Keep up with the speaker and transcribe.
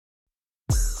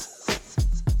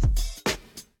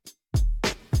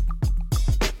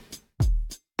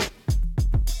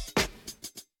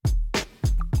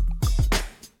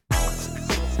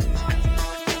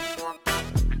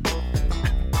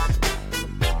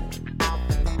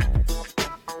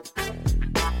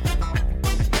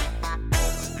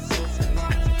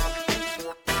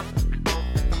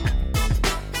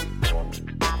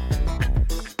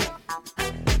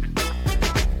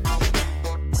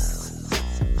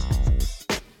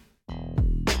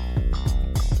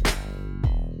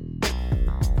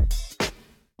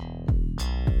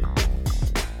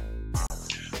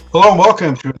Hello and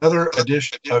welcome to another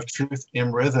edition of Truth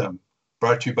in Rhythm,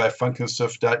 brought to you by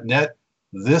funkandstuff.net.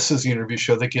 This is the interview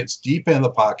show that gets deep in the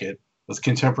pocket with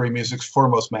contemporary music's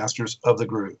foremost masters of the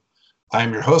groove. I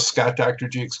am your host, Scott Dr.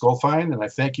 G.X. Goldfine, and I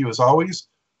thank you as always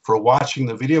for watching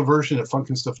the video version at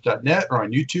funkandstuff.net or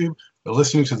on YouTube, or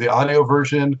listening to the audio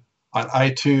version on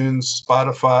iTunes,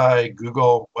 Spotify,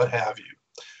 Google, what have you.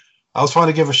 I also want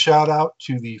to give a shout out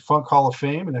to the Funk Hall of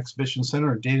Fame and Exhibition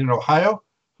Center in Dayton, Ohio,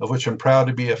 of which I'm proud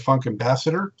to be a funk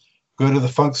ambassador. Go to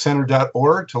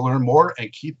thefunkcenter.org to learn more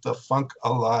and keep the funk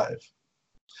alive.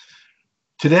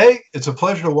 Today, it's a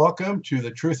pleasure to welcome to the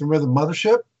Truth and Rhythm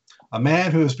Mothership a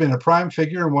man who has been a prime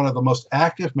figure and one of the most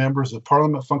active members of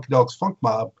Parliament Funkadelics Funk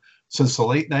Mob since the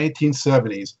late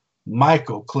 1970s,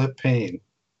 Michael Clip Payne.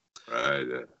 Right.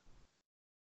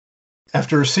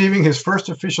 After receiving his first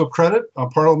official credit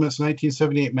on Parliament's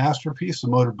 1978 masterpiece, The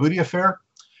Motor Booty Affair,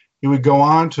 he would go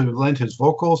on to lend his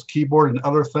vocals, keyboard, and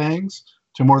other things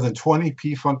to more than 20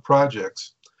 P-Funk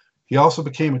projects. He also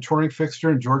became a touring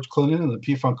fixture in George Clinton and the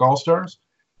P-Funk All-Stars,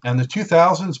 and in the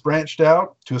 2000s branched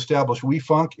out to establish We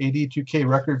Funk, AD2K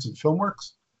Records, and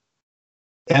Filmworks,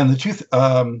 and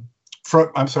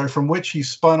from which he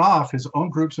spun off his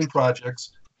own groups and projects,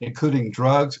 including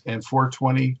Drugs and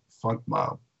 420 Funk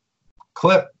Mob.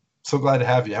 Clip, so glad to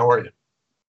have you. How are you?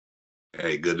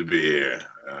 Hey, good to be here.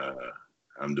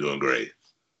 I'm doing great.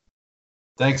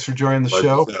 Thanks for joining the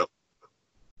show.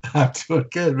 I'm doing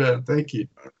good, man. Thank you.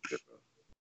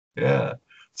 Yeah.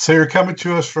 So you're coming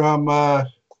to us from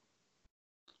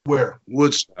where?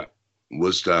 Woodstock.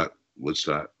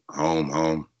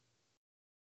 Home.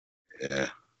 Yeah.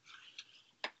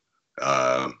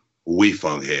 We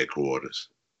Funk headquarters.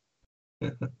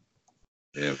 Yeah,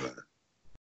 man.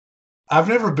 I've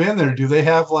never been there. Do they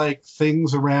have like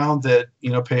things around that,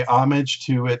 pay homage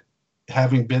to it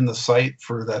having been the site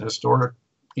for that historic,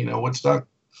 Woodstock?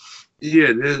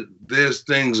 Yeah, there's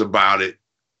things about it.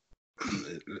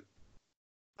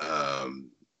 I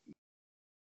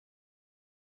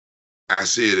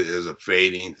see it as a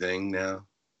fading thing now.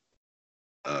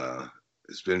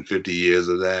 It's been 50 years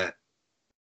of that.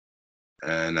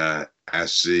 And I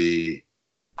see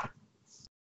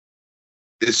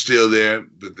it's still there,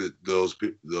 but those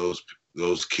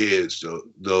kids,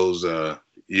 those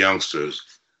youngsters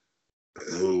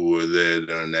who were there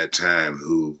during that time,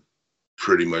 who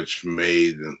pretty much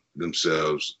made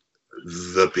themselves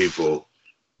the people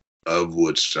of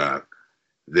Woodstock,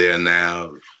 they're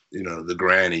now, the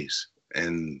grannies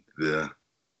and the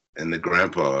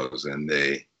grandpas, and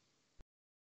they're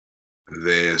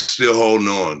still holding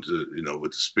on to,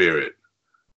 with the spirit,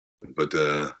 but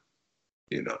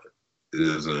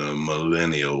there's a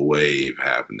millennial wave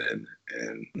happening,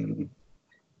 and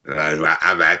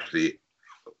I've actually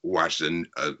watched a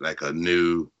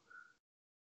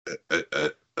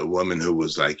woman who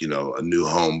was like, a new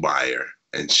home buyer,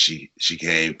 and she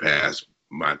came past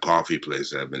my coffee place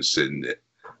that I've been sitting at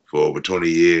for over 20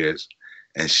 years,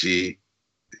 and she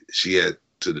had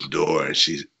to the door, and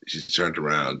she turned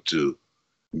around to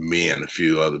me and a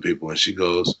few other people, and she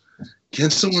goes,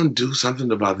 "Can someone do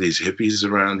something about these hippies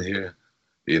around here?"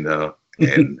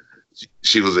 And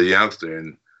she was a youngster,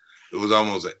 and it was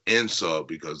almost an insult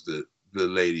because the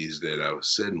ladies that I was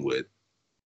sitting with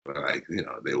were like,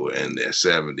 they were in their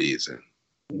 70s and,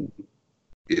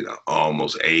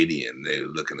 almost 80, and they were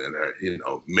looking at her,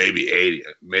 maybe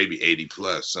 80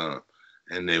 plus some,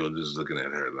 and they were just looking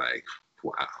at her like,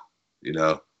 wow,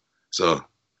 so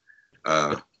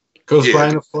goes by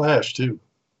in a flash too.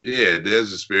 Yeah,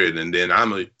 there's a spirit, and then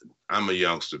I'm a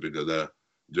youngster because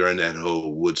during that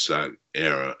whole Woodstock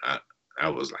era, I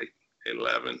was like 10,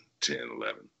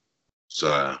 11.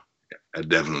 So I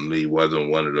definitely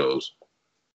wasn't one of those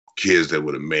kids that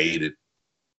would have made it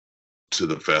to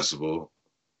the festival.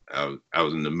 I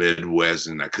was in the Midwest,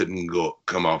 and I couldn't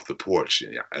come off the porch,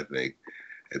 I think,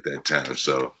 at that time.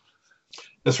 So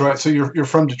that's right. So you're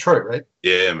from Detroit, right?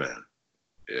 Yeah, man.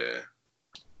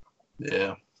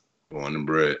 Yeah. Born and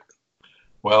bred.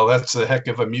 Well, that's a heck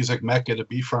of a music mecca to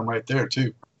be from right there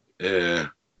too. Yeah.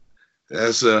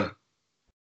 That's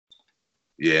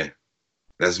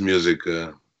music.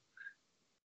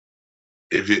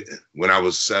 When I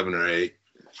was 7 or 8,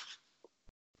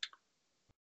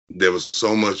 there was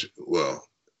so much. Well,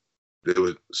 there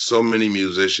were so many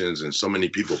musicians and so many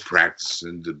people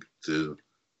practicing. You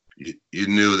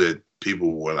knew that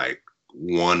people were like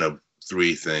one of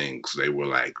three things. They were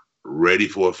like ready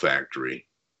for a factory,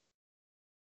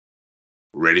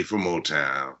 ready for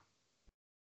Motown,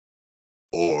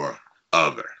 or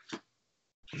other.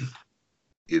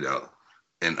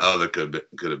 And other could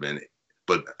have been,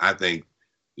 but I think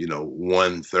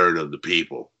 1/3 of the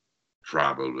people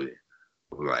probably,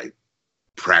 like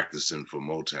practicing for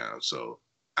Motown. So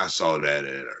I saw that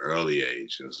at an early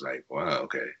age. And it's like, wow,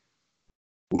 okay.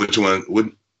 Which one,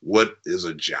 what is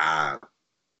a job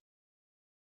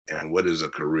and what is a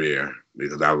career?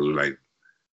 Because I was like,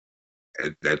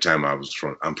 at that time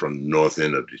I'm from North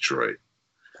End of Detroit.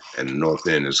 And North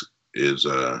End is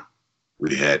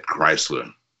we had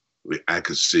Chrysler. I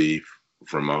could see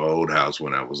from my old house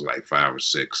when I was like 5 or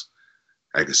 6,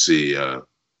 I could see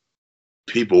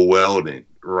people welding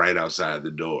right outside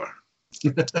the door.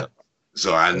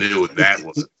 So I knew what that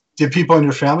was. Did people in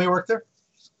your family work there?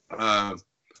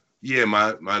 Yeah,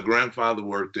 my grandfather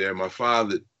worked there. My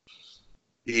father,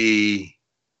 he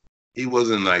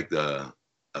wasn't like a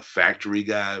factory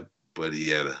guy, but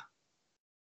he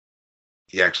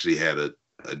actually had a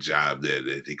job there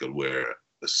that he could wear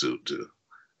a suit to.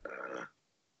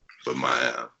 But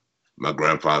my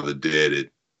grandfather did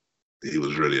it. He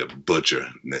was really a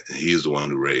butcher. He's the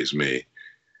one who raised me.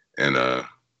 And I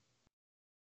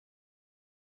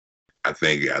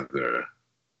think after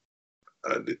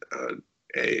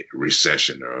a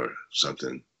recession or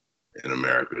something in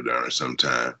America during some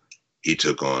time, he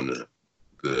took on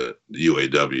the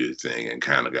UAW thing and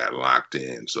kind of got locked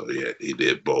in. So he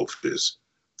did both his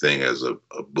thing as a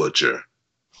butcher,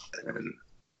 and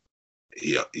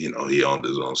he owned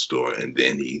his own store. And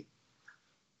then he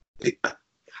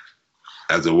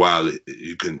after a while,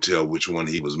 you couldn't tell which one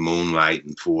he was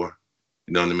moonlighting for.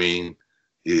 You know what I mean?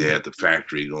 He had the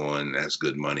factory going, that's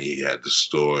good money. He had the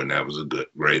store, and that was a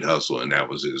great hustle, and that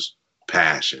was his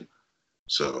passion.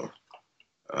 So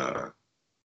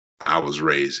I was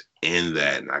raised in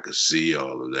that, and I could see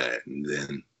all of that. And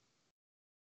then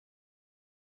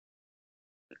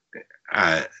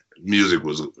music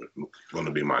was going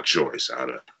to be my choice out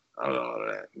of all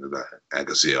of that. I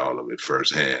could see all of it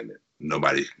firsthand.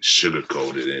 Nobody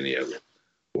sugarcoated any of it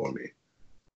for me.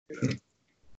 You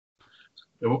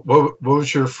know? What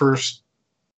was your first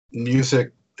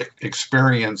music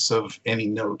experience of any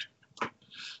note?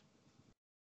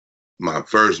 My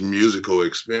first musical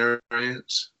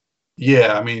experience?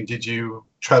 Yeah, I mean, did you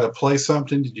try to play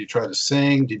something? Did you try to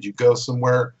sing? Did you go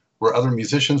somewhere where other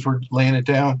musicians were laying it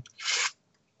down?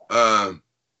 I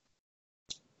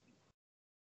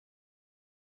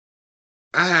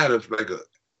had a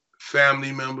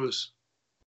family members.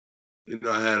 You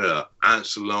know, I had a Aunt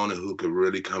Salona who could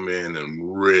really come in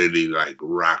and really like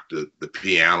rock the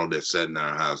piano that sat in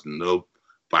our house.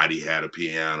 Nobody had a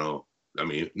piano. I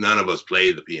mean, none of us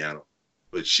played the piano,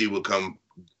 but she would come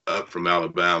up from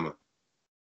Alabama,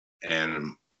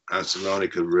 and Aunt Salona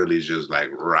could really just like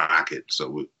rock it.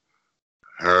 So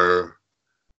her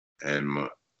and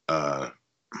I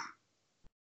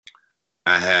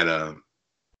had a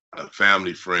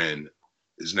family friend.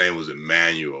 His name was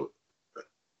Emmanuel.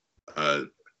 I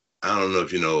don't know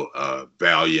if you know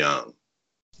Val Young.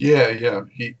 Yeah.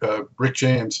 He Rick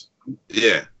James.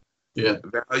 Yeah.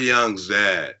 Val Young's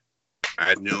dad.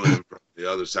 I knew him from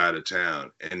the other side of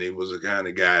town, and he was the kind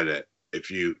of guy that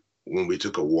when we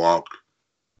took a walk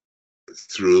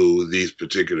through these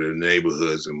particular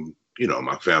neighborhoods, and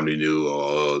my family knew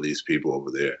all these people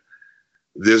over there,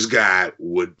 this guy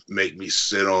would make me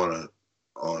sit on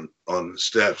the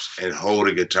steps and hold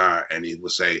a guitar, and he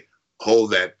would say,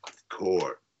 hold that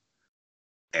chord,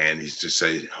 and he'd just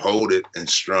say, hold it and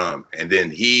strum. And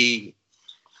then he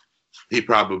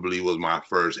probably was my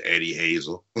first Eddie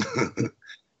Hazel.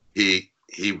 he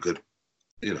could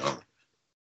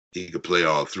he could play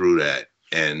all through that,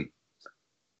 and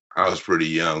I was pretty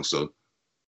young, so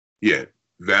yeah,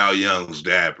 Val Young's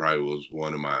dad probably was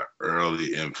one of my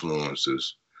early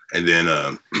influences. And then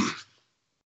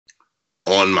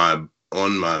on my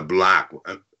block,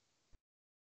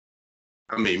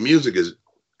 I mean,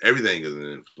 everything is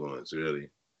an influence, really.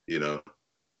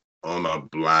 On my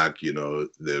block,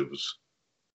 there was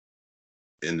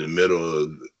in the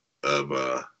middle of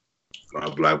my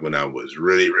block when I was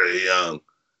really, really young,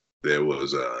 there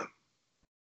was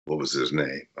what was his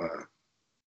name?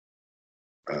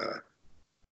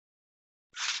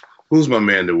 Who's my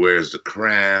man that wears the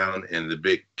crown and the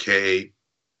big cape?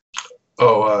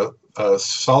 Oh,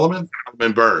 Solomon?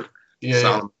 Solomon Burke. Yeah.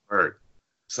 Solomon Burke.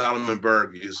 Solomon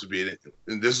Burke used to be,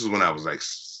 and this is when I was like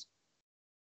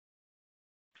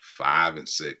 5 and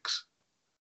 6.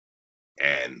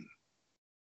 And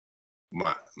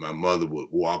my mother would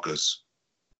walk us,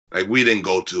 like we didn't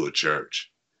go to a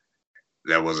church.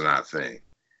 That wasn't our thing.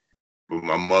 But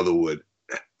my mother would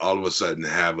all of a sudden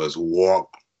have us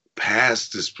walk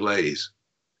past this place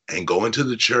and go into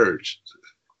the church.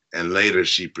 And later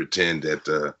she pretended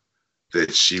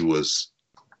that she was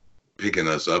picking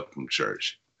us up from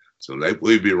church. So like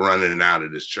we'd be running out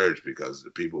of this church because the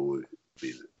people would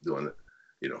be doing it,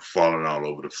 falling all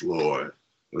over the floor.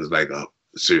 It was like a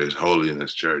serious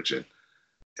holiness church,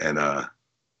 and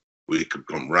we could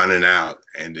come running out,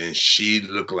 and then she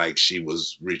looked like she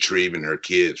was retrieving her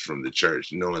kids from the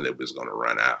church, knowing that it was going to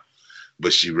run out.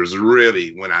 But she was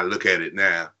really, when I look at it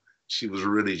now, she was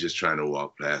really just trying to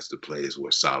walk past the place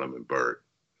where Solomon Burke,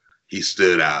 he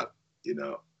stood out,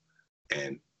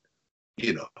 and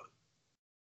he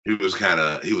was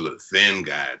a thin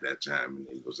guy at that time, and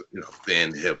he was a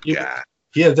thin, hip guy.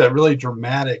 He had that really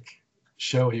dramatic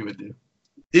show he would do.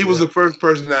 He was the first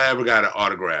person I ever got an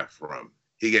autograph from.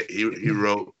 He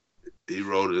wrote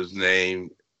his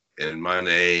name and my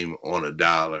name on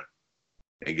 $1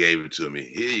 and gave it to me.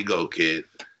 Here you go, kid.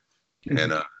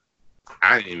 And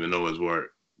I didn't even know his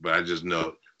work, but I just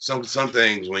know some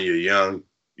things when you're young,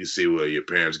 you see where your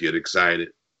parents get excited.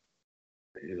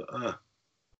 And you go,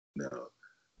 no.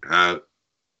 I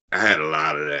had a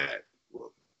lot of that.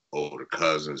 Older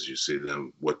cousins, you see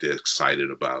them, what they're excited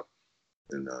about.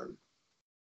 And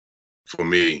for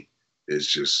me, it's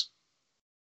just,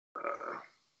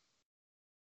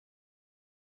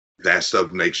 that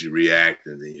stuff makes you react,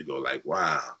 and then you go like,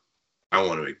 wow, I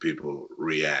want to make people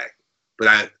react. But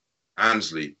I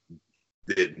honestly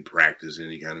didn't practice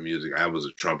any kind of music. I was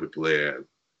a trumpet player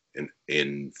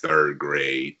in third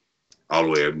grade, all the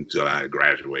way up until I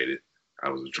graduated. I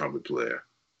was a trumpet player,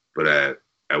 but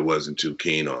I wasn't too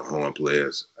keen on horn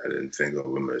players. I didn't think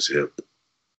of them as hip.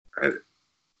 As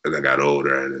I got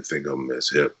older, I didn't think of them as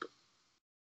hip.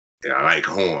 Yeah, I like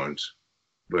horns,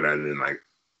 but I didn't like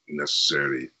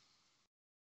necessarily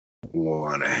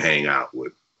want to hang out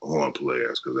with horn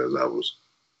players, because as I was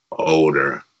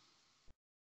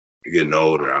getting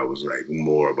older, I was like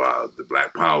more about the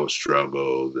Black Power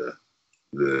struggle, the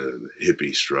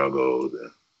hippie struggle,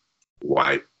 the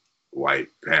white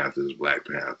Panthers, Black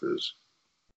Panthers,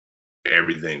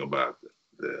 everything about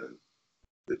the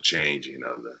changing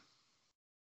of the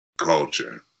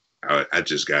culture. I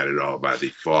just got it all by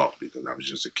default because I was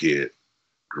just a kid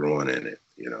growing in it,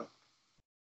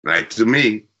 Like, to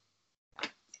me,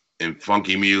 in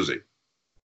funky music,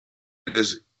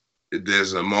 there's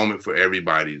a moment for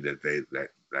everybody that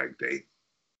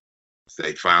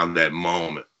they found that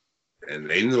moment, and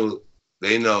they know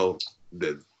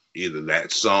that either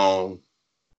that song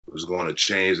was going to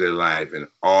change their life, and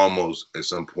almost at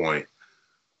some point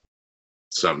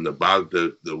something about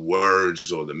the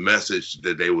words or the message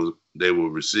that they were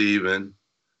receiving,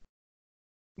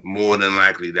 more than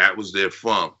likely that was their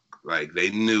funk. Like,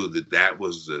 they knew that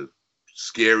was the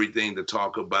scary thing to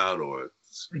talk about, or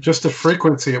just the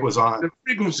frequency it was on. The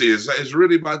frequency is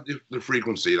really about the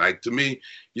frequency. Like, to me,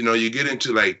 you get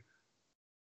into like,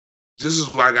 this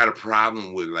is why I got a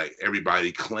problem with like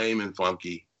everybody claiming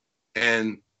funky.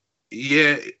 And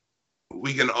yeah,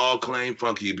 we can all claim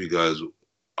funky because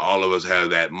all of us have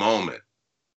that moment.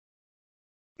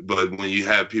 But when you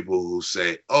have people who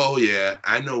say, oh yeah,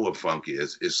 I know what funky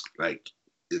is, it's like,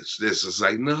 it's this, it's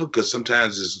like, no, because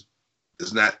sometimes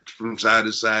it's not from side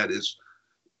to side, it's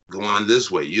going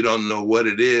this way. You don't know what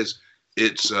it is.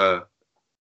 It's, I'm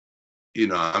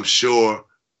sure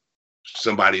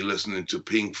somebody listening to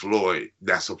Pink Floyd,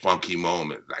 that's a funky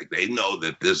moment. Like, they know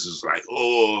that this is like,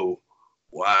 oh,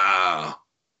 wow,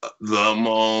 the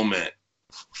moment.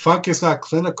 Funk is not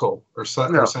clinical or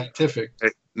scientific.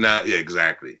 No, yeah,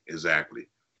 exactly.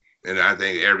 And I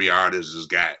think every artist has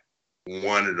got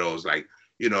one of those, like,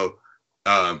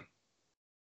 I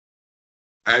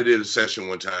did a session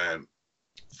one time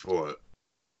for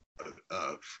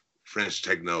a French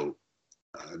techno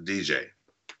DJ.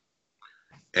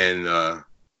 And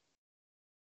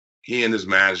he and his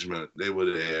management, they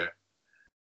were there.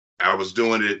 I was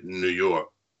doing it in New York.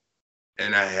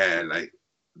 And I had I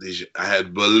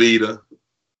had Belita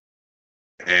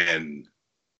and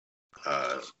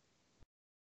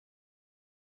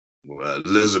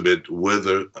Elizabeth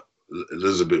Withers,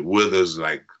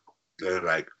 like, they're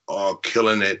like all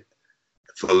killing it.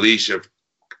 Felicia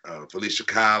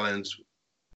Collins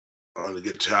on the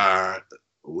guitar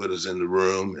with us in the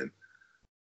room. And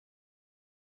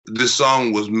this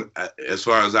song was, as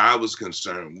far as I was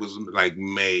concerned, was like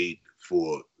made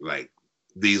for like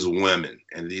these women.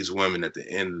 And these women, at the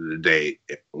end of the day,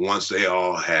 once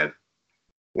I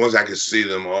could see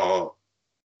them all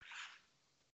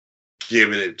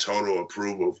giving it total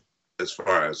approval, as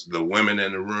far as the women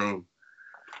in the room,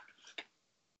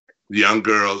 young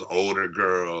girls, older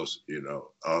girls,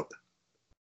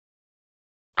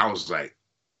 I was like,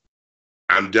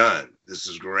 I'm done. This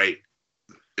is great.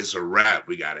 It's a wrap.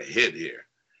 We got a hit here.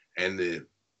 And the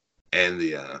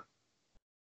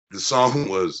song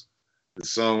was the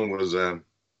song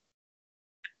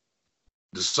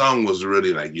was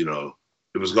really like,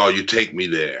 it was called "You Take Me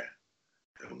There."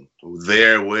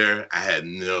 There, where I had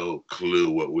no clue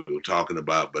what we were talking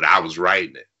about, but I was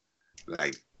writing it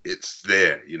like it's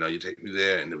there. You take me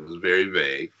there, and it was very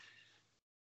vague.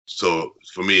 So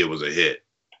for me, it was a hit.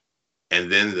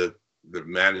 And then the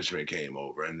management came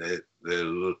over, and they're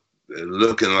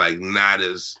looking like not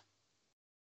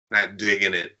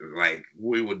digging it like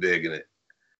we were digging it.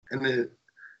 And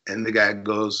the guy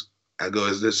goes, I go,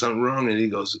 "Is there something wrong?" And he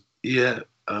goes, "Yeah,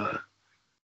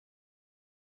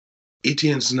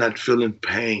 Etienne's not feeling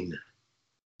pain.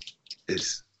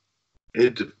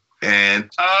 And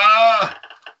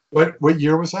what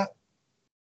year was that?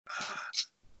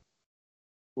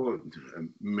 Well,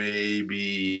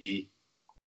 maybe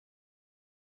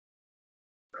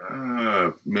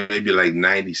like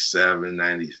 97,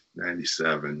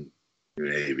 97,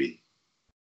 maybe.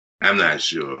 I'm not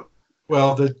sure.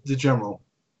 Well, the general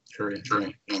area.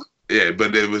 Yeah,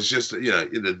 but it was just,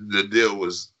 the deal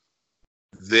was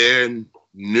their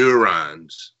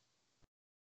neurons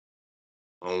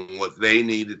on what they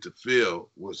needed to feel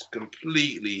was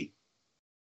completely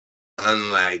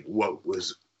unlike what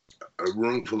was a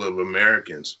room full of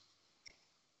Americans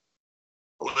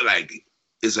were like,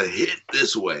 "It's a hit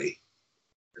this way."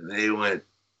 And they went,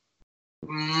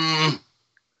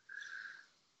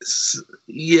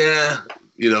 yeah,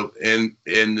 and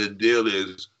the deal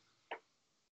is,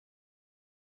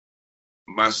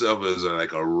 myself as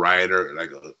like a writer,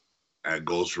 like a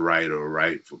ghost writer,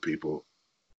 write for people,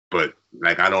 but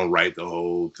like I don't write the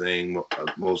whole thing.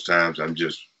 Most times I'm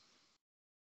just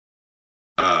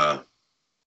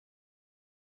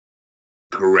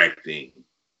correcting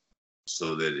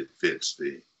so that it fits,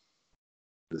 the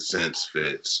sense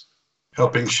fits.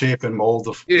 Helping shape and mold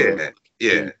the.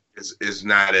 Yeah. It's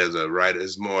not as a writer.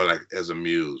 It's more like as a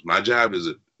muse. My job has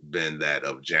been that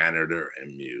of janitor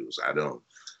and muse.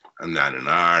 I'm not an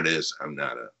artist. I'm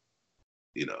not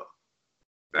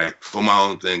like for my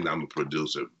own thing, I'm a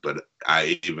producer, but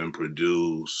I even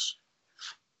produce.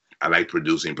 I like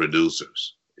producing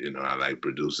producers. I like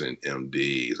producing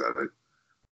MDs.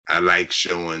 I like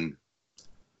showing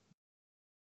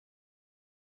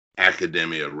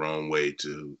academia a wrong way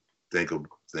to think of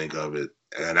it.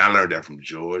 And I learned that from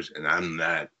George, and I'm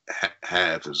not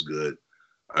half as good.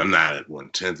 I'm not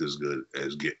 1/10 as good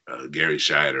as Gary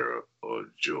Scheider or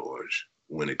George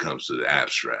when it comes to the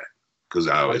abstract, because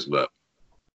I always love.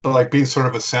 So like being sort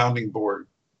of a sounding board.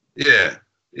 Yeah.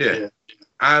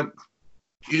 I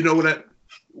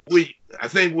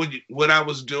think what I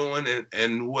was doing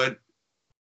and what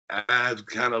I've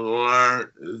kind of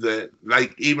learned that,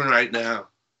 like, even right now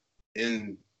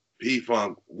in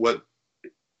P-Funk, what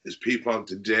is P-Funk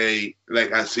today?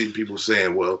 Like, I see people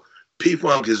saying, well,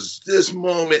 P-Funk is this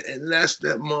moment and that's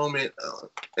that moment.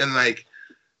 And like,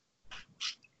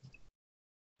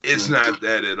 it's not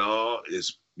that at all.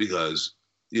 It's because,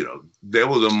 there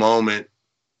was a moment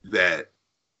that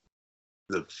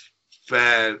the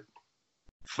Fab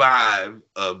Five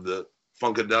of the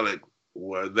Funkadelic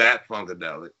were that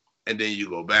Funkadelic. And then you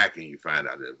go back and you find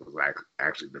out it was like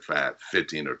actually the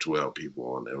 15 or 12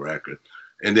 people on the record.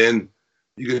 And then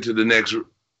you get to the next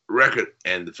record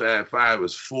and the Fab Five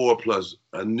was 4 plus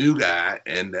a new guy,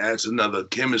 and that's another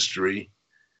chemistry.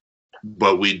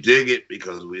 But we dig it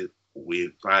because we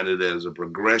find it as a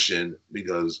progression,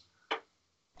 because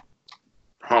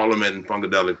Parliament and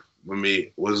Funkadelic for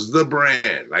me was the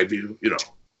brand. Like,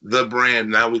 the brand.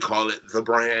 Now we call it the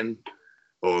brand,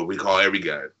 or we call every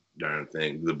darn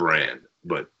thing the brand.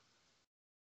 But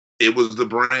it was the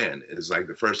brand. It's like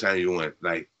the first time you went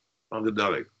like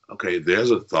Funkadelic. Okay,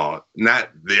 there's a thought. Not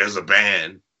there's a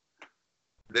band.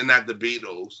 They're not the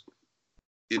Beatles.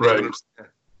 You know right. What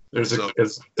I'm saying?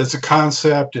 It's a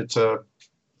concept. It's a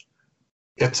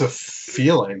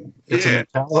feeling. It's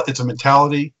a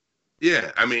mentality.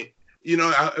 Yeah, I mean,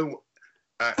 I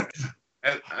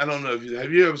don't know if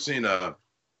have you ever seen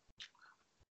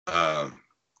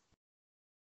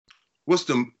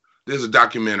there's a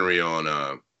documentary on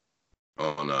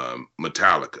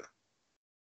Metallica.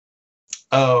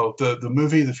 Oh, the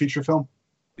movie, the feature film?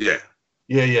 Yeah.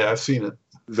 Yeah, I've seen it.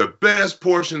 The best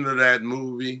portion of that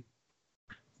movie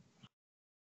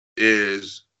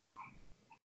is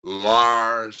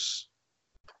Lars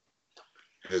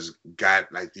has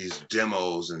got like these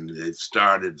demos, and they've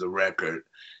started the record,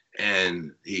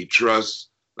 and he trusts,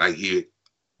 like, he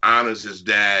honors his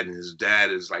dad, and his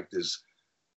dad is like this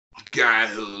guy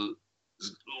who's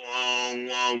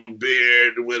long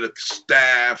beard with a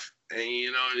staff, and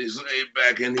he's laid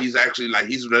back, and he's actually like,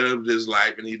 he's lived his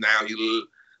life, and he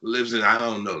lives in, I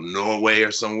don't know, Norway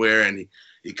or somewhere, and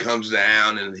he comes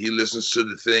down and he listens to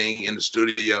the thing in the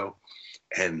studio,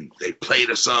 and they play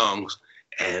the songs,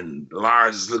 and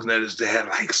Lars is looking at his dad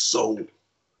like, so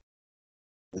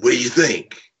what do you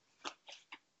think?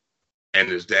 And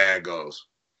his dad goes,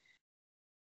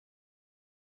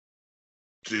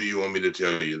 do you want me to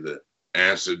tell you the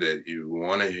answer that you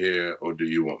want to hear, or do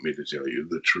you want me to tell you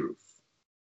the truth?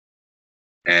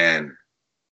 And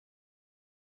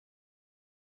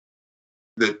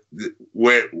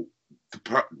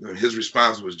his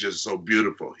response was just so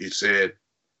beautiful. He said,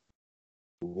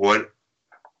 what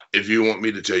if you want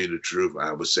me to tell you the truth?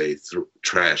 I would say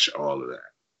trash all of that.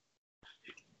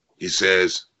 He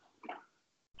says,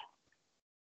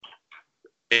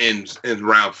 in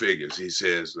round figures, he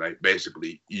says, like,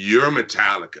 basically, you're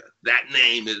Metallica. That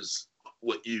name is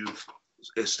what you've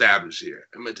established here.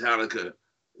 And Metallica,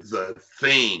 the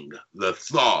thing, the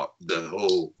thought, the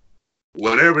whole,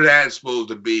 whatever that's supposed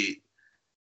to be,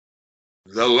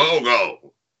 the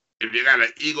logo. If you got an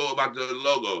ego about the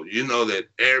logo, you know that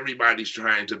everybody's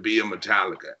trying to be a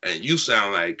Metallica, and you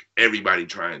sound like everybody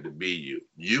trying to be you.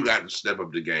 You got to step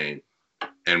up the game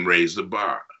and raise the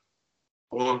bar.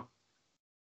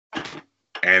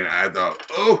 And I thought,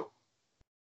 oh,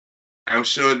 I'm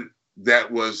sure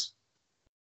that was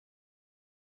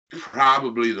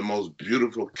probably the most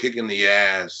beautiful kick in the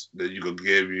ass that you could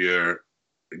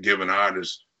give an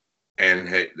artist and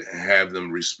have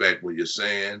them respect what you're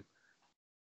saying.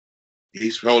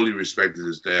 He's totally respected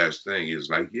his dad's thing. He's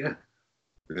like, yeah,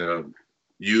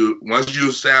 once you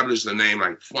establish the name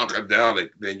like Funkadelic,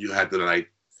 then you have to like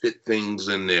fit things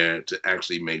in there to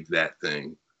actually make that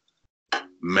thing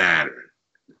matter.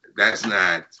 That's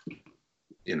not,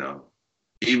 even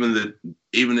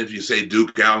if you say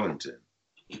Duke Ellington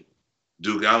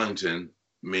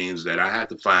means that I have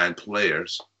to find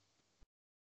players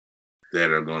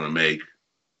that are going to make,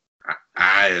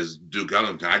 I as Duke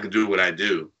Ellington, I can do what I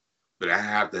do, but I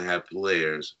have to have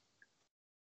players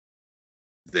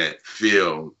that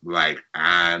feel like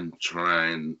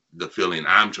the feeling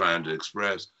I'm trying to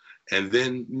express. And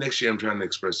then next year I'm trying to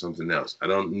express something else. I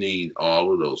don't need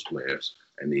all of those players.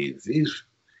 I need these,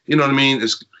 you know what I mean?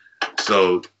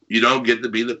 So you don't get to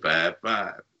be the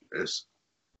 5-5.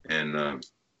 And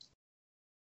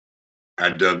I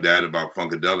dug that about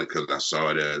Funkadelic because I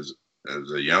saw it as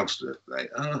a youngster. Like,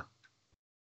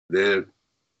 they're,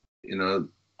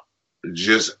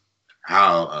 just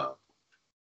how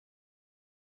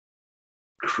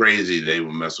crazy they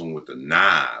were messing with the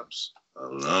knobs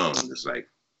alone. It's like,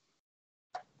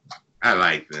 I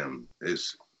like them.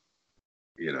 It's,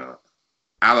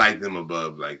 I like them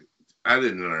above, like, I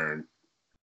didn't learn,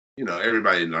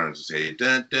 everybody learns to say,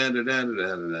 dun, dun, dun, dun,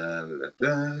 dun, dun, dun,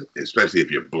 dun, especially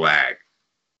if you're black.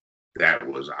 That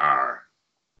was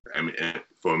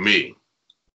for me.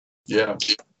 Yeah.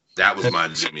 That was my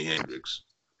Jimi Hendrix.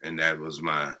 And that was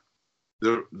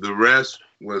the rest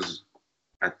was,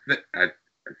 I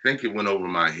think it went over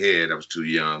my head. I was too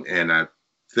young. And I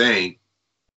think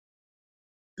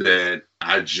that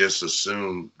I just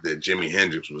assumed that Jimi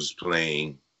Hendrix was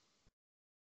playing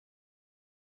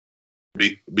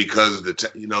because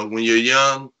of when you're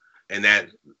young, and that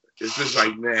it's just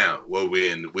like now. Well,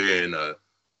 we're in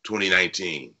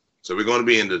 2019, so we're going to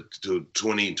be into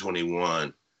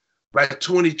 2021. By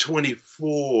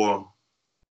 2024,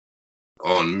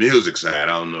 on music side, I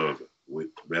don't know if we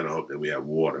better hope that we have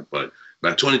water, but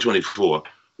by 2024,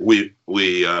 we'll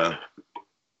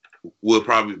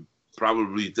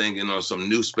probably thinking on some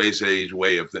new space age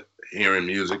way of hearing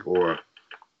music, or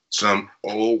some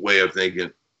old way of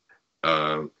thinking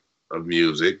of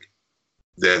music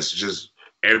that's just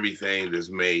everything that's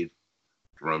made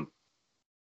from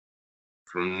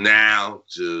now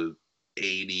to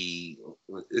 80.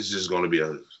 It's just going to be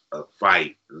a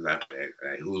fight, like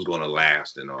who's going to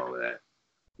last and all of that.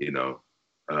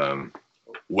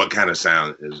 What kind of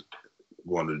sound is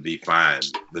going to define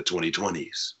the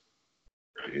 2020s?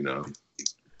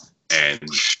 And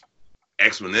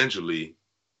exponentially,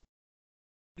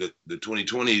 the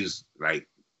 2020s, like,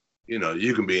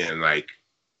 you can be in, like,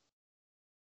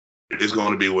 it's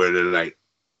going to be where they're like,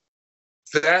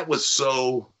 that was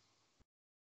so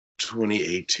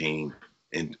 2018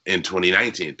 in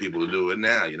 2019. People do it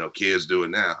now, kids do it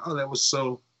now. Oh, that was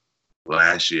so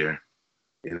last year,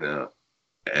 and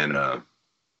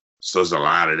so there's a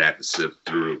lot of that to sift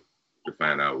through to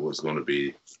find out what's going to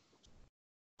be.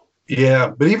 Yeah,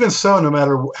 but even so, no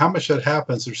matter how much that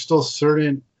happens, there's still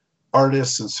certain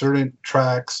artists and certain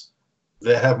tracks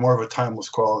that have more of a timeless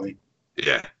quality.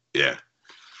 Yeah.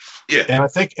 And I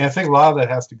think a lot of that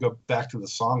has to go back to the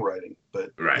songwriting.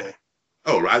 But right.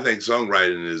 Oh, I think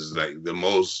songwriting is like the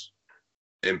most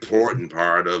important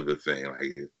part of the thing.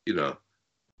 Like, you know,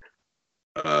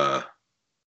 uh,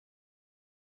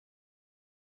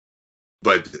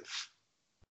 but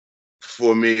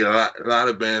for me, a lot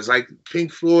of bands like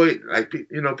Pink Floyd, like,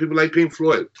 you know, people like Pink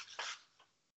Floyd.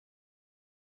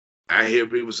 I hear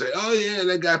people say, "Oh yeah,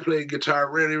 that guy played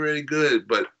guitar really, really good."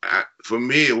 But for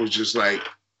me, it was just like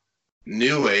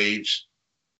new age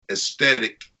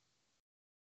aesthetic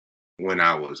when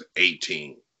I was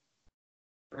 18.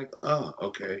 Like, oh,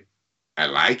 okay, I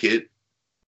like it.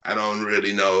 I don't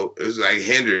really know. It's like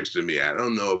Hendrix to me. I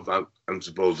don't know if I'm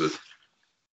supposed to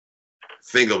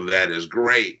think of that as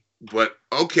great, but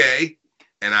okay.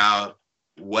 And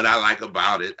what I like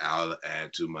about it, I'll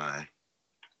add to my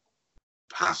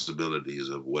possibilities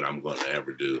of what I'm going to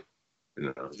ever do.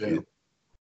 You know. Yeah.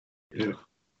 Yeah.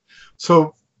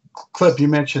 So, Clip, you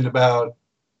mentioned about,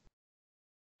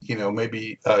 you know,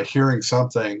 maybe hearing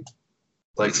something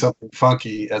like something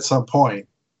funky at some point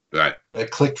Right.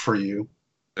 that clicked for you.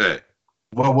 Right.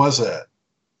 What was that?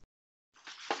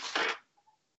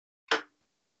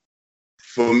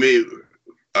 For me,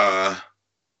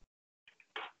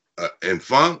 in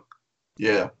funk,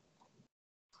 Yeah.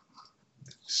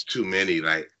 it's too many.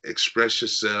 Like, Express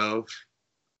Yourself,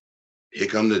 Here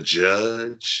Come the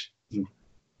Judge,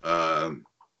 the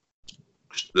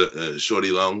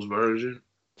Shorty Long's version,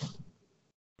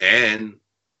 and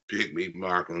Picnic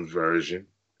Markham's version.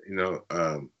 You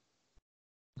know,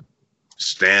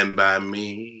 Stand By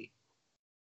Me.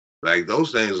 Like,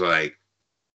 those things are like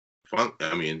funk.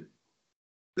 I mean,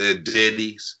 they're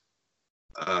ditties.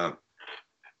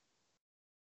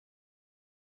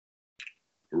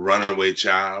 Runaway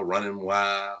Child, Running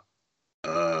Wild.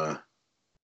 A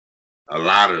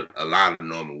lot of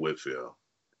Norman Whitfield.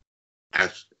 I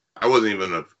wasn't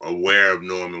even aware of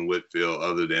Norman Whitfield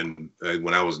other than like,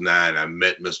 when I was 9, I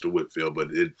met Mr. Whitfield. But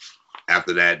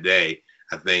after that day,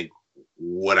 I think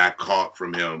what I caught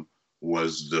from him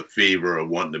was the fever of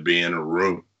wanting to be in a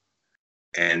room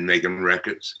and making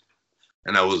records.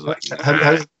 And I was like,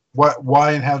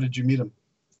 why and how did you meet him?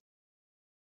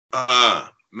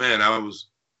 Man,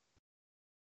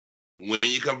 when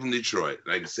you come from Detroit,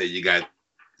 like I say, you got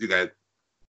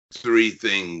 3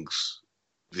 things,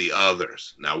 the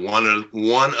others. Now, one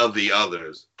of the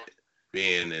others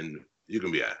being, and you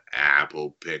can be an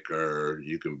apple picker,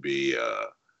 you can be,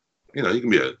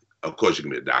 of course, you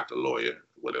can be a doctor, lawyer,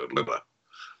 whatever,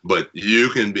 but you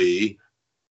can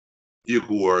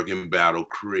work in Battle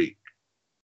Creek.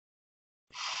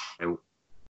 And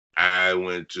I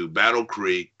went to Battle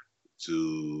Creek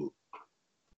to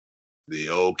the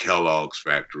old Kellogg's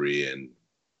factory, and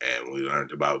we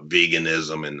learned about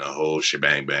veganism and the whole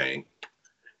shebang bang.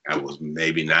 I was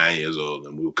maybe 9 years old,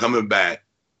 and we were coming back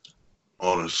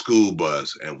on a school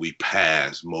bus, and we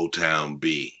passed Motown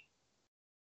B,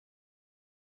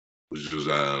 which was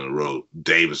on the road,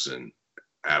 Davison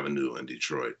Avenue in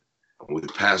Detroit. And we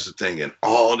passed the thing, and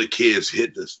all the kids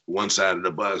hit this one side of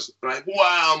the bus, like,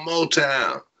 wow,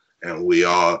 Motown. And we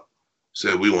all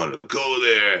said we want to go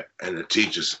there, and the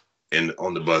teachers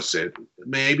on the bus said,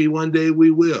 maybe one day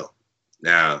we will.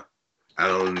 Now, I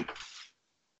don't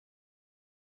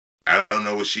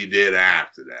know what she did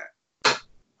after that,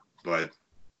 but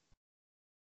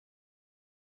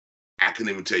I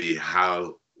couldn't even tell you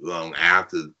how long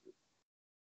after.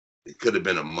 It could have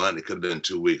been a month, it could have been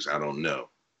 2 weeks, I don't know.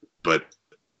 But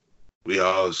we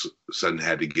all of a sudden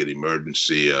had to get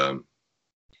emergency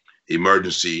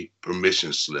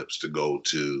permission slips to go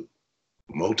to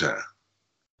Motown.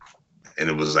 And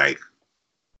it was like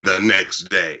the next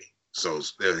day. So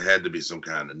there had to be some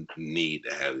kind of need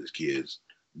to have these kids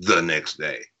the next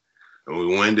day. And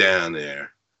we went down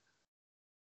there,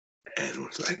 and it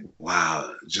was like,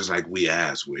 wow, just like we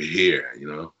asked, we're here, you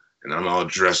know? And I'm all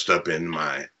dressed up in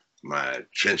my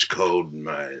trench coat and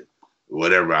my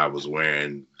whatever I was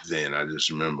wearing then. I just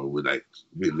remember we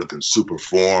looking super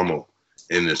formal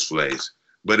in this place.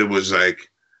 But it was like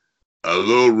a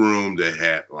little room that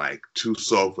had like 2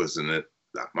 sofas in it.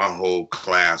 My whole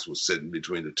class was sitting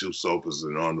between the 2 sofas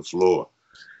and on the floor.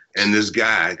 And this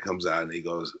guy comes out and he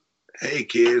goes, hey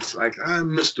kids, like, I'm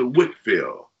Mr.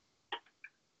 Whitfield,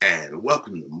 and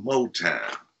welcome to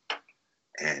Motown.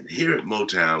 And here at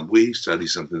Motown, we study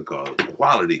something called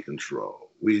quality control.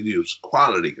 We use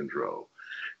quality control.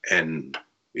 And,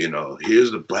 you know,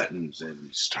 here's the buttons, and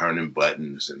he's turning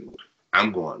buttons. And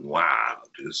I'm going, wow,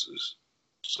 this is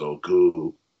so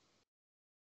cool.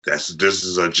 This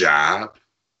is a job.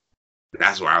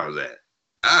 That's where I was at.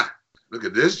 Look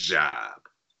at this job.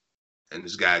 And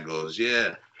this guy goes,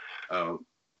 yeah, we're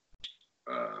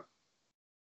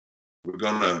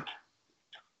gonna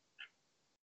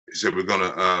he said,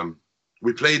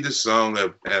 we played this song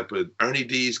at Ernie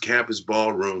D's campus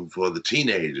ballroom for the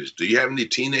teenagers. Do you have any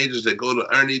teenagers that go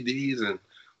to Ernie D's? And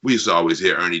we used to always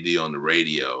hear Ernie D on the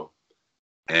radio.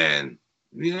 And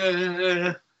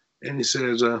yeah, and he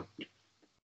says,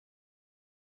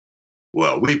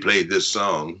 well, we played this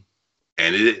song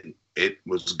and it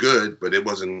was good, but it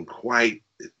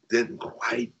didn't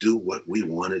quite do what we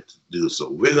wanted to do. So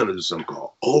we're going to do something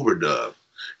called overdub.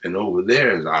 And over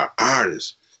there is our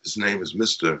artist. His name is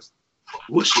Mr.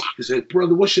 He said,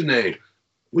 brother, what's your name?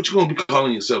 What you gonna be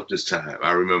calling yourself this time?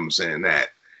 I remember saying that.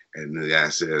 And the guy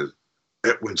says,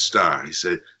 Edwin Starr. He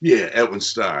said, yeah, Edwin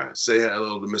Starr. Say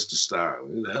hello to Mr. Starr.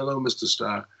 Hello, Mr.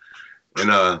 Starr.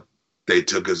 And they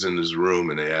took us in this room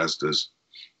and they asked us,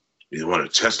 you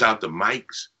want to test out the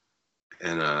mics?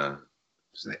 And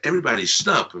everybody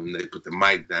stumped, and they put the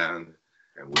mic down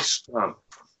and we stumped.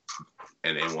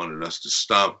 And they wanted us to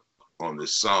stomp on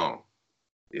this song,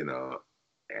 you know,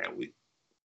 and we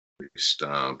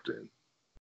stomped and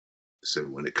said,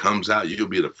 when it comes out, you'll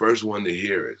be the first one to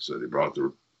hear it. So they brought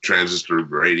the transistor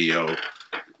radio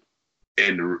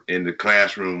in the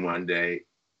classroom one day,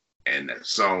 and that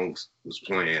song was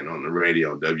playing on the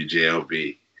radio,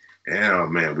 WJLB. And oh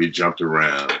man, we jumped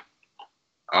around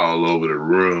all over the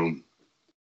room.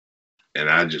 And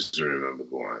I just remember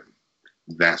going,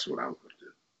 that's what I'm gonna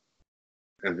do.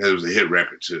 And it was a hit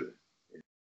record too.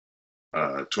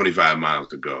 25 Miles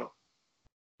to Go.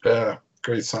 Yeah,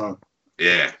 great song.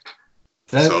 Yeah.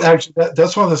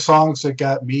 That's one of the songs that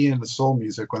got me into soul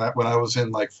music when I was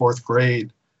in like 4th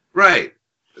grade. Right.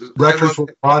 Records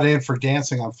were brought in for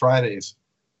dancing on Fridays.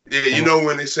 Yeah, you know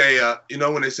when they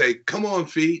say, come on,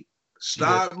 feet,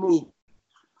 start moving.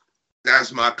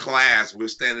 That's my class. We're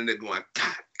standing there going,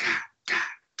 ka, ka, ka,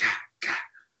 ka, ka.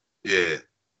 Yeah.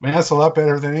 Man, that's a lot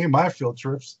better than any of my field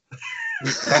trips.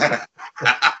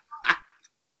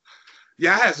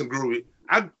 Yeah, I had some groovy.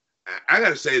 I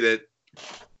gotta say that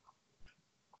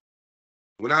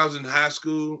when I was in high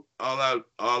school, all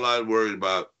I worried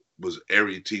about was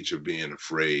every teacher being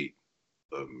afraid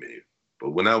of me.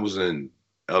 But when I was in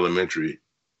elementary,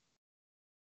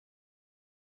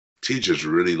 teachers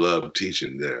really loved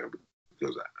teaching there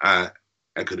because I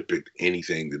could have picked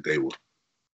anything that they were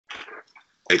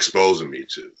exposing me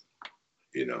to,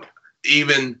 you know.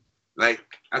 Even like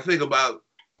I think about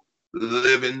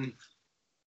living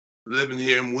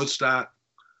here in Woodstock.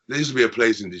 There used to be a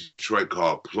place in Detroit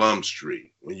called Plum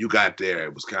Street. When you got there,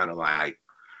 it was kind of like,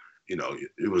 you know,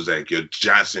 it was like your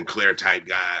John Sinclair type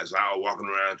guys all walking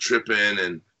around tripping.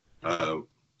 And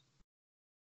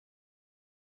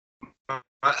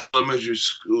my elementary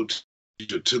school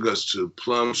teacher took us to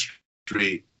Plum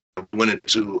Street, went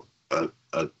into a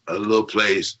little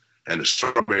place, and the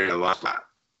Strawberry Lot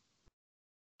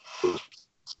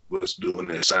was doing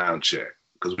their sound check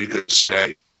because we could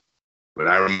stay. But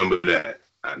I remember that.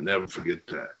 I never forget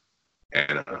that.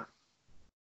 And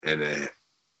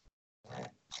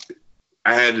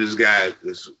I had this guy.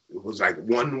 It was like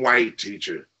one white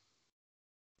teacher.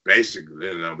 Basically,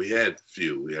 you know, we had a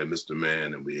few. We had Mr.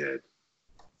 Mann and we had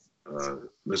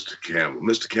Mr. Campbell.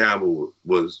 Mr. Campbell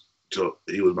was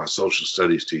my social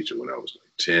studies teacher when I was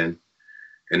like 10.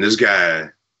 And this guy,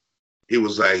 he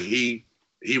was like, he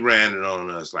ran it on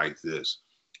us like this.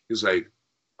 He was like,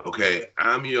 okay,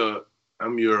 I'm your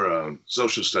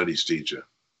social studies teacher.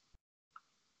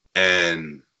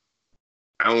 And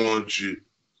I want you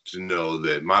to know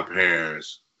that my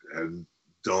parents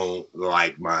don't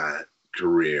like my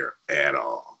career at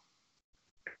all.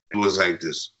 It was like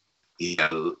this. He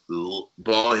had a little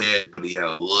bald head, but he had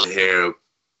a little hair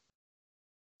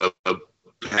up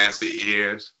past the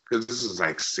ears. Because this is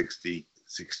like 60,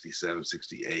 67,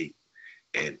 68.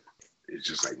 And it's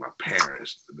just like my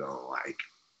parents don't like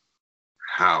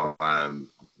how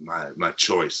my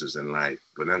choices in life.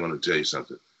 But I'm going to tell you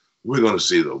something. We're going to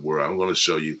see the world. I'm going to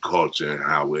show you culture and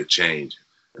how we're changing.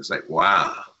 It's like,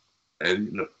 wow.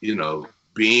 And, you know,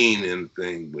 being in a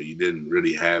thing where you didn't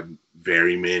really have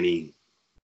very many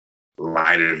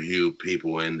lighter hue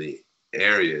people in the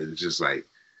area, it's just like,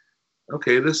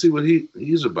 okay, let's see what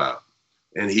he's about.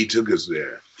 And he took us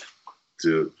there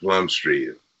to Plum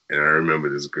Street. And I remember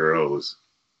this girl was,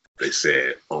 they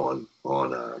said, on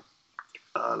a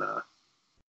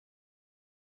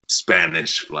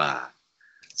Spanish Fly.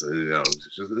 So, you know,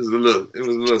 it was a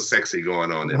little sexy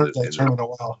going on. I heard that term in a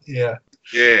while. Yeah.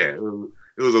 Yeah, it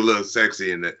was a little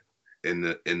sexy in the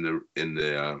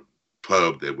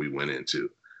pub that we went into,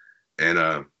 and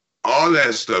all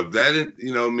that stuff. That,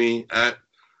 you know me,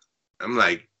 I'm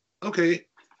like, okay,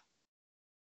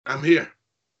 I'm here,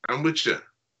 I'm with you.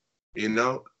 You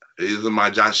know, these are my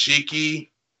dashiki,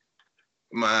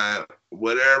 my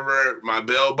whatever, my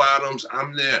bell bottoms,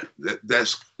 I'm there.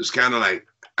 It's kind of like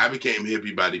I became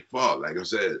hippie by default. Like I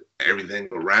said, everything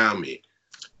around me,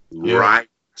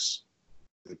 rights,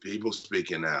 the people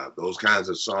speaking out, those kinds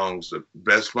of songs. The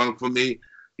best funk for me,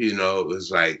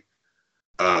 is like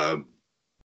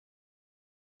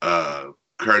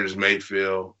Curtis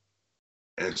Mayfield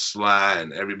and Sly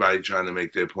and everybody trying to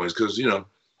make their points. Because, you're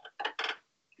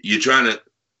trying to,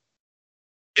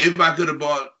 if I could have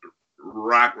bought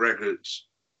rock records,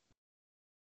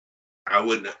 I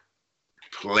wouldn't have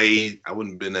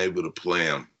been able to play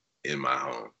them in my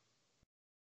home.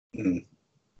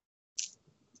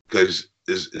 Because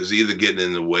it's either getting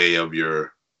in the way of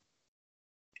your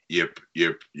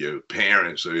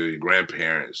parents or your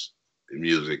grandparents'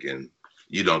 music, and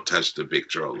you don't touch the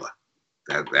Victrola.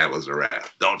 That was a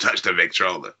wrap. Don't touch the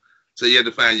Victrola. So you had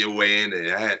to find your way in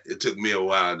there. It took me a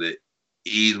while to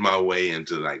ease my way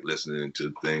into like listening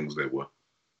to things that were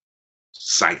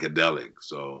psychedelic.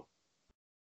 So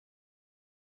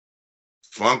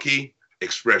funky,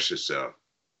 express yourself.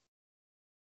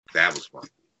 That was funky.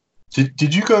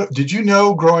 Did you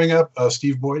know growing up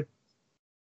Steve Boyd?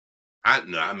 I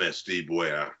met Steve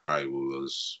Boyd. I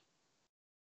was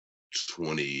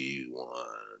 21.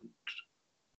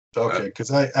 Okay, because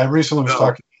I recently was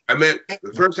talking.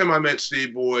 The first time I met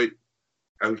Steve Boyd,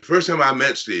 I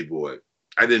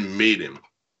didn't meet him.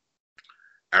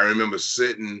 I remember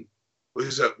we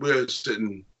were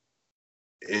sitting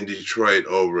in Detroit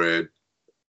over at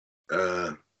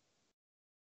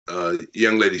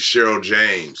young lady Cheryl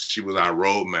James. She was our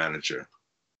road manager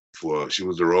she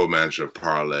was the road manager of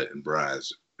Parlette and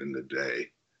Bryce in the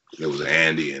day. There was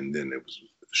Andy, and then it was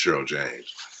Cheryl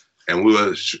James. And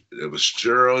it was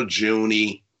Cheryl,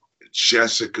 Junie,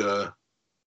 Jessica,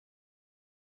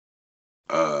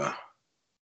 all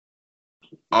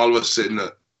of us sitting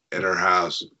at her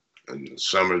house on a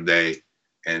summer day,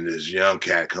 and this young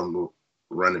cat comes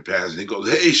running past, and he goes,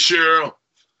 "Hey, Cheryl,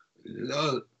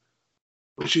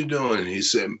 what you doing?" He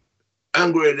said,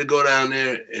 "I'm ready to go down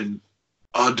there and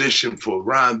audition for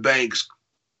Ron Banks'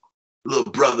 little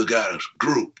brother got a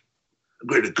group. I'm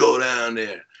ready to go down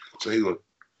there." So he goes,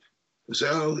 I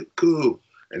said, "Oh, cool."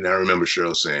 And I remember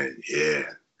Cheryl saying, "Yeah,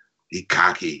 he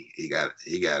cocky. He got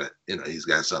it. He's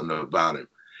got something about him."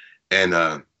 And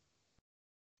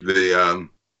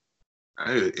it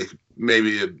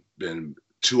maybe had been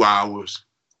 2 hours,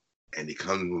 and he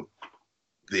comes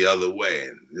the other way,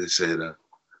 and they said,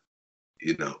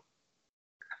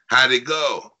 "How'd it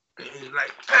go?" And he's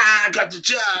like, "I got the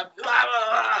job." Blah,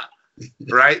 blah,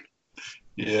 blah. Right?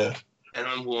 Yeah. And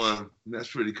I'm going, "That's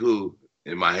pretty cool."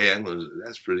 In my head, I'm going,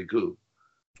 "That's pretty cool."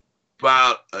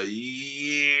 About a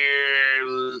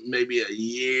year, maybe a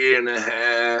year and a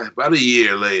half, about a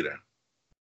year later,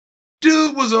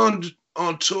 dude was on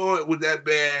tour with that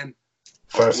band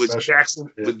with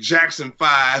Jackson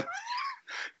 5.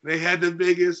 They had the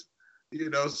biggest,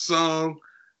 song.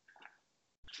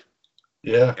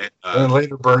 Yeah. And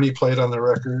later Bernie played on the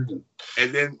record.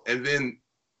 And then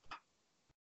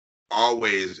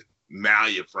always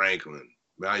Malia Franklin.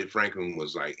 Malia Franklin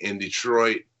was like in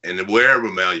Detroit, and wherever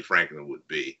Malia Franklin would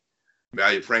be,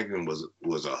 Malia Franklin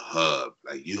was a hub.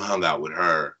 Like you hung out with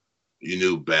her, you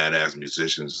knew badass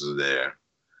musicians were there.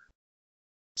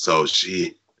 So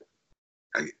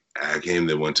I came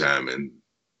there one time, and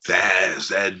that's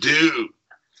that dude,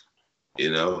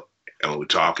 and we're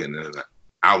talking, and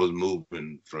I was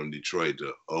moving from Detroit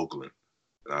to Oakland,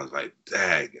 and I was like,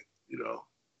 "Dang,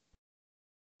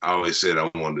 I always said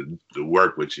I wanted to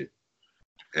work with you."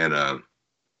 And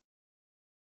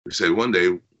we said one day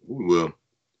we will.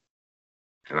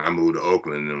 And I moved to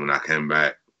Oakland, and when I came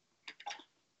back,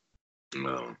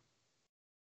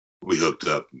 we hooked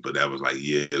up, but that was like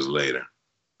years later.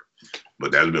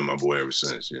 But that's been my boy ever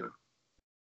since,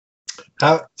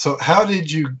 How did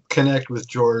you connect with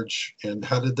George, and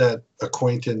how did that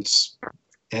acquaintance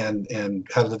and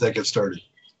how did that get started?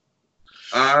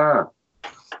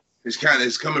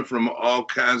 It's coming from all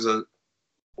kinds of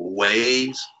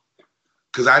ways,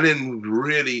 because I didn't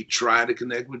really try to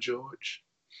connect with George.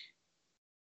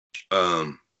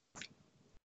 I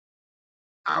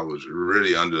was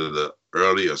really under the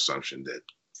early assumption that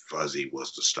Fuzzy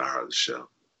was the star of the show,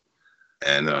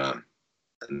 and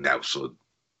that was so.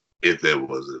 If there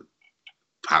was a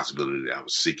possibility that I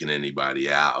was seeking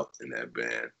anybody out in that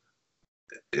band,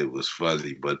 it was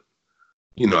Fuzzy. But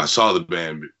I saw the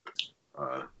band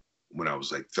when I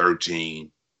was like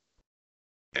 13.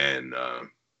 And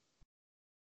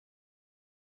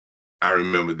I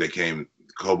remember they came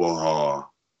to Cobo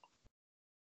Hall.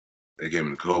 They came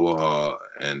to Cobo Hall,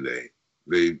 and they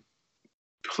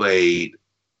played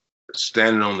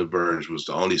Standing on the Verge was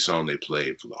the only song they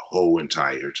played for the whole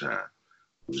entire time.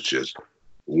 It was just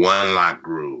one lock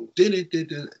groove.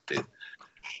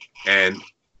 And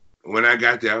when I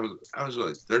got there, I was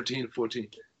like 13, 14.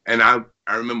 And I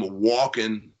remember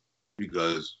walking,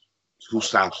 because Who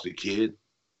Stops the Kid?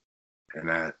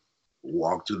 And I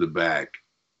walked to the back,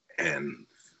 and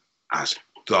I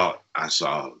thought I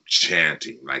saw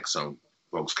chanting, like some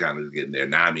folks kind of getting their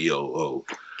Nami-O-O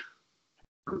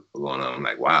going on. I'm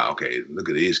like, wow, okay, look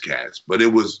at these cats. But it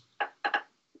was,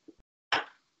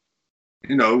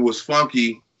 it was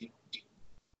funky.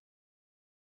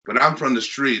 But I'm from the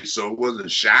street, so it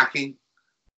wasn't shocking.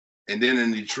 And then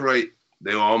in Detroit,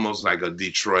 they were almost like a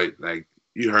Detroit, like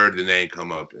you heard the name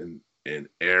come up in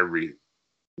every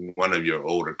one of your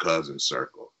older cousins'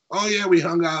 circle. Oh yeah, we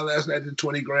hung out last night at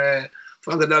 20 grand.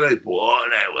 Funkadelic, boy,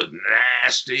 that was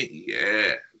nasty.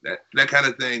 Yeah, that kind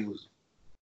of thing was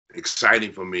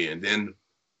exciting for me. And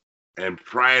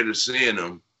prior to seeing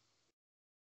them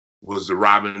was the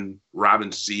Robin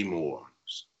Seymour.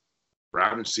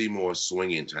 Robin Seymour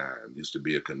Swinging Time used to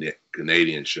be a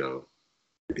Canadian show,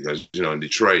 because, in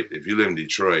Detroit, if you live in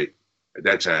Detroit at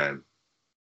that time,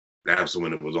 that's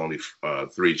when it was only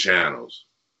 3 channels,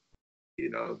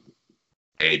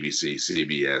 ABC,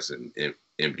 CBS, and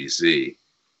NBC,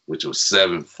 which was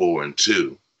 7, 4, and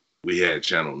 2. We had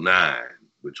Channel 9,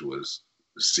 which was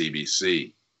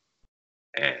CBC.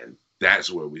 And that's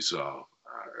where we saw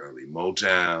early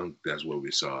Motown. That's where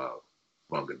we saw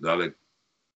Funkadelic.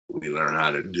 We learned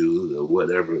how to do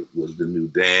whatever was the new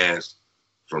dance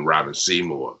from Robin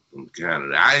Seymour from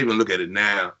Canada. I even look at it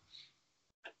now,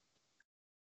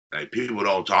 like people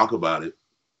don't talk about it,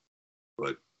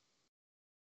 but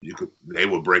they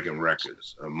were breaking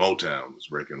records. Motown was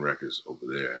breaking records over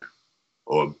there,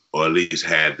 or at least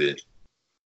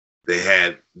they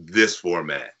had this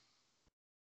format.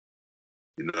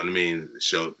 You know what I mean?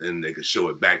 And they could show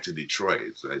it back to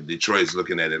Detroit. So Detroit's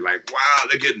looking at it like, wow,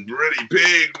 they're getting really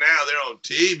big now. They're on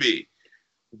TV.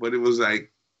 But it was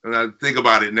like, when I think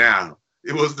about it now,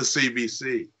 it was the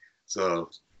CBC. So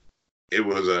it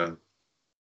was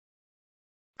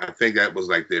I think that was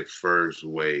like their first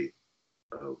way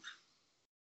of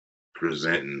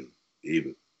presenting.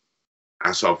 Even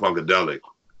I saw Funkadelic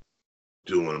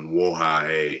doing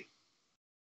Wohahe,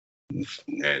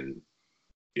 and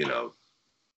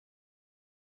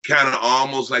kind of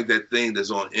almost like that thing that's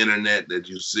on internet that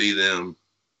you see them,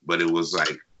 but it was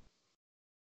like,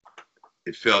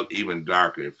 it felt even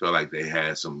darker. It felt like they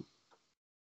had some,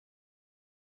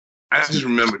 I just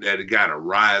remember that it got a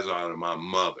rise out of my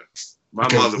mother.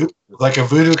 Like a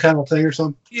voodoo kind of thing or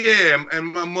something? Yeah,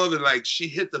 and my mother, like, she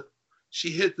hit the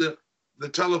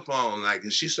telephone, like,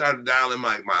 and she started dialing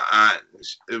like my aunt.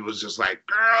 It was just like,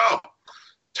 girl,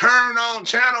 turn on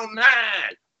Channel 9.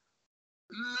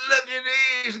 Look at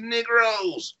these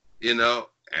Negroes, and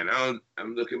I'm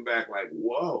looking back like,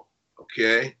 whoa,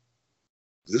 okay,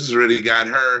 this has really got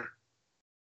her,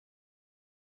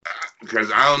 because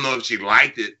I don't know if she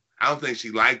liked it. I don't think she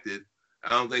liked it. I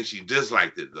don't think she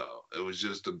disliked it though. It was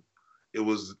just it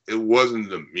wasn't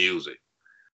the music.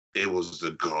 It was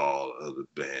the gall of the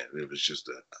band. It was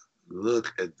just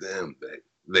look at them,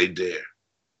 they dare,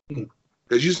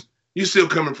 because you still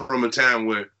coming from a time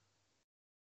where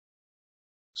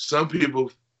some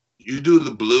people, you do the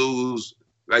blues.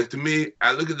 Like, to me,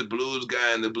 I look at the blues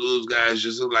guy, and the blues guys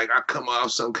just look like I come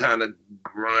off some kind of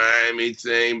grimy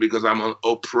thing because I'm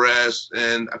oppressed,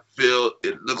 and I feel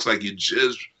it looks like you're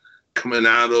just coming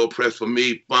out of oppressed. For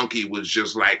me, funky was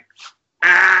just like,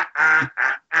 and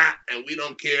we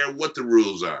don't care what the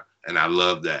rules are. And I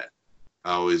love that.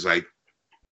 I always like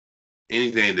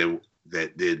anything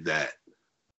that did that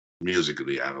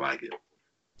musically, I like it.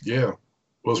 Yeah.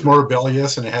 Well, it's more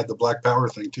rebellious, and it had the Black Power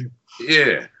thing too.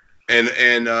 Yeah, and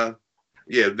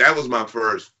yeah, that was my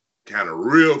first kind of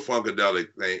real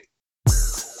Funkadelic thing.